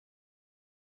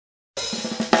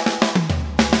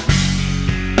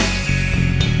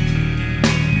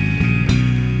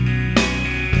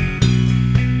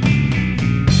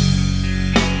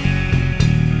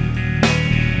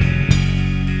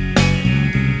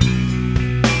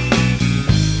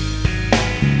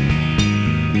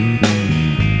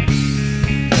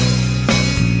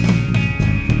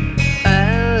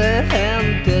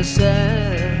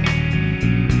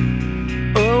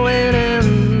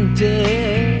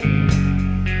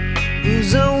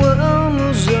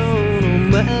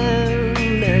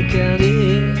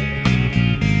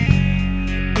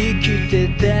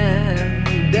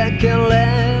から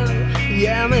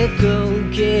やめと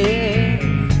け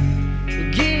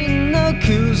銀の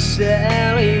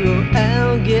鎖を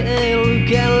あげる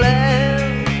から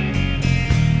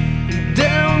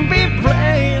Don't be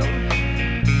brave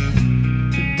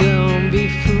Don't be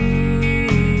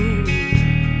fool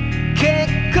結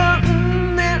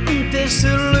婚なんてす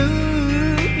る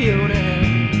よな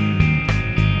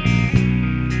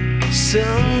そ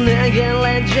んな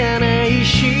柄じゃない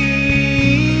し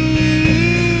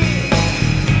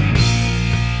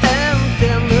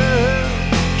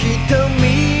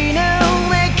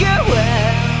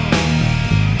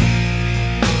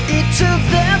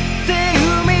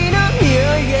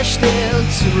して辛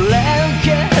か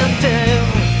った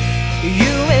夢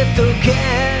とか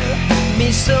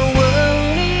見そう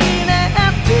にな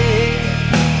って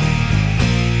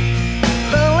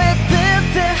惚れて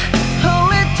て惚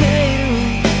れている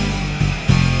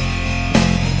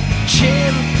ち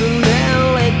んと慣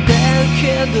れたけ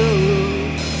ど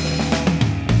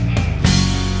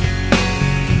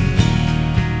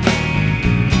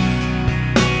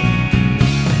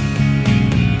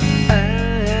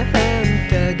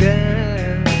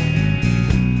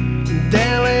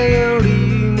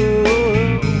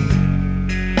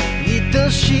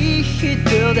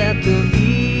人だと言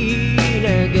いな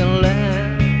がら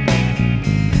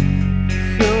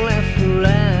ふらふら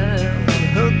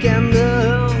他の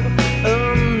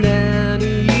女に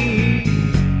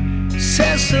誘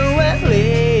われ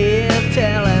た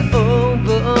ら溺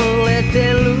れて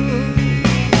る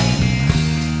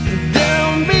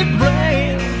Don't be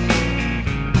brave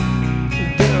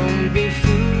Don't be fool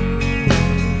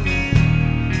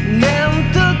なん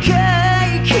とか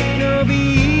生き延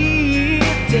び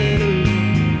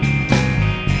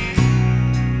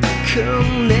こ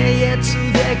んなやつ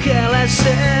だからさ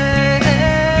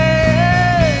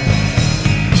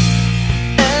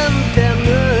あんたの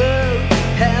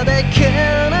裸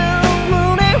の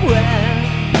胸は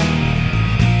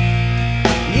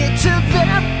いつだ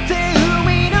って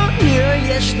海の匂い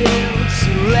がして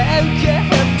辛か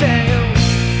ったよ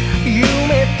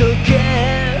夢とか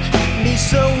理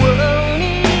想に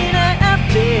なっ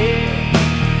て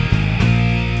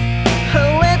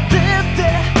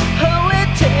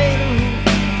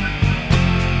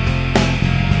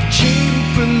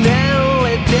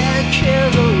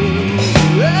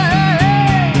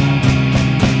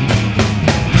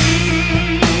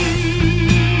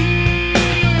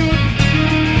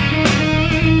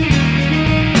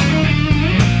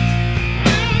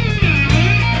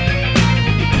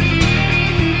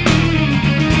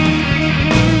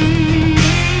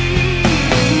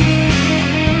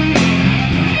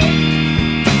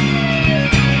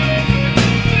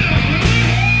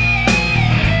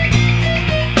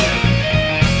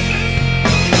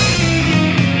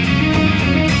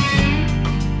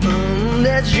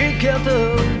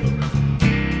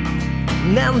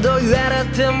何度言われ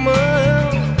ても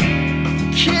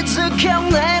気づか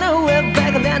ないのは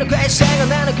バカなのかい最後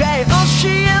なのかい教え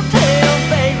てよ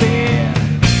baby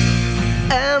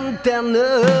あんた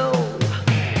の